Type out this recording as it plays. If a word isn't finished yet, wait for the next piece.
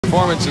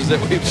performances that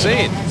we've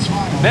seen.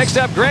 Next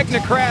up, Gregg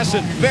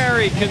Necrason,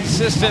 very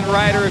consistent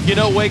rider. If you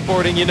know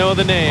wakeboarding, you know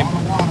the name.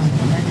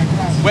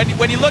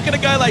 When you look at a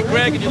guy like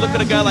Gregg and you look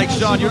at a guy like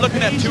Sean, you're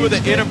looking at two of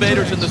the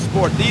innovators in the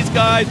sport. These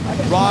guys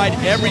ride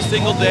every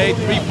single day,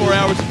 3-4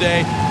 hours a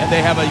day, and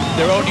they have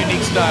their own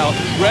unique style.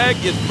 Gregg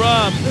is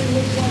from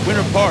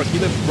Winter Park. He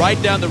lives right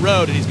down the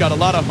road, and he's got a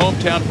lot of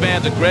hometown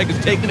fans, and Gregg is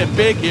taking it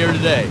big here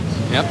today.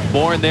 Yep,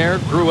 born there,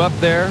 grew up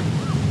there.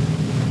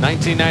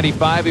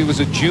 1995, he was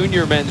a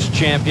junior men's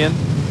champion.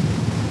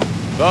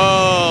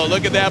 Oh,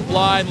 look at that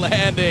blind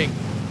landing.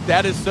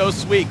 That is so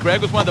sweet.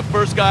 Gregg was one of the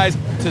first guys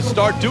to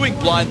start doing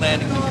blind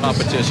landings in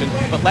competition.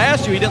 But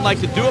last year, he didn't like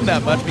to do them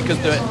that much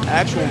because the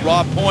actual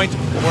raw points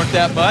weren't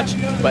that much.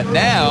 But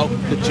now,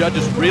 the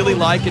judges really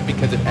like it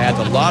because it adds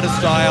a lot of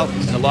style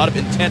and a lot of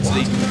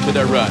intensity to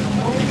their run.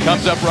 He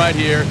comes up right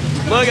here.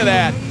 Look at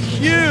that.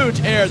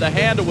 Huge air. The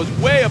handle was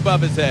way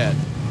above his head.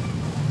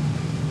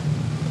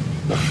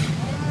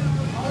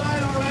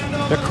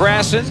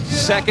 Necrason,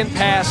 second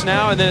pass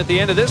now, and then at the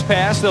end of this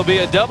pass, there'll be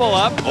a double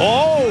up.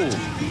 Oh!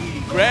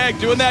 Gregg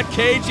doing that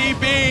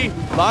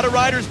KGB. A lot of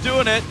riders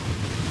doing it.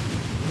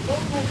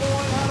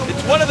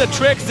 It's one of the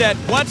tricks that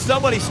once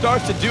somebody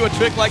starts to do a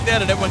trick like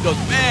that and everyone goes,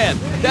 man,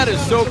 that is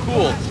so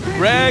cool.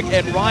 Gregg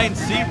and Ryan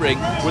Sebring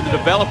were the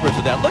developers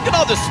of that. Look at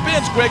all the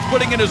spins Gregg's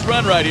putting in his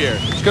run right here.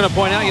 I was going to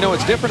point out, you know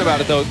what's different about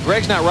it, though?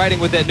 Gregg's not riding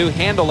with that new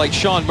handle like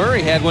Sean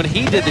Murray had when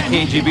he did the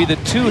KGB, the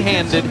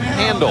two-handed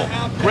handle.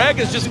 Gregg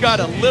has just got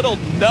a little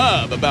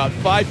nub about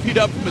 5 feet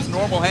up from his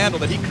normal handle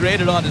that he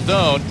created on his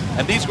own,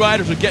 and these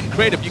riders are getting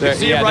creative. You can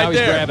see him right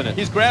there. He's grabbing it.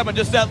 He's grabbing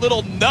just that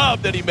little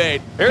nub that he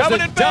made. Here's Coming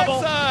the in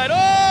double. backside.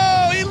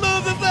 Oh, he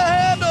loses the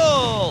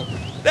handle.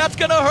 That's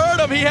going to hurt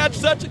him. He had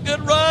such a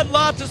good run,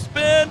 lots of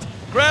spins,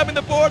 grabbing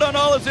the board on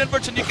all his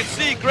inverts, and you can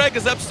see Gregg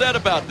is upset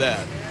about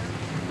that.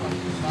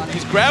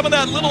 He's grabbing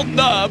that little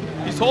nub.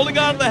 He's holding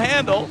on to the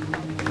handle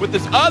with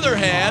his other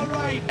hand,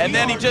 and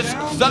then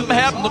something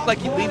happened. Looked like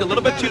he leaned a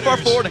little bit too far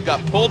forward and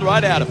got pulled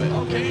right out of it.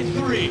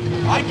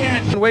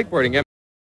 Wakeboarding.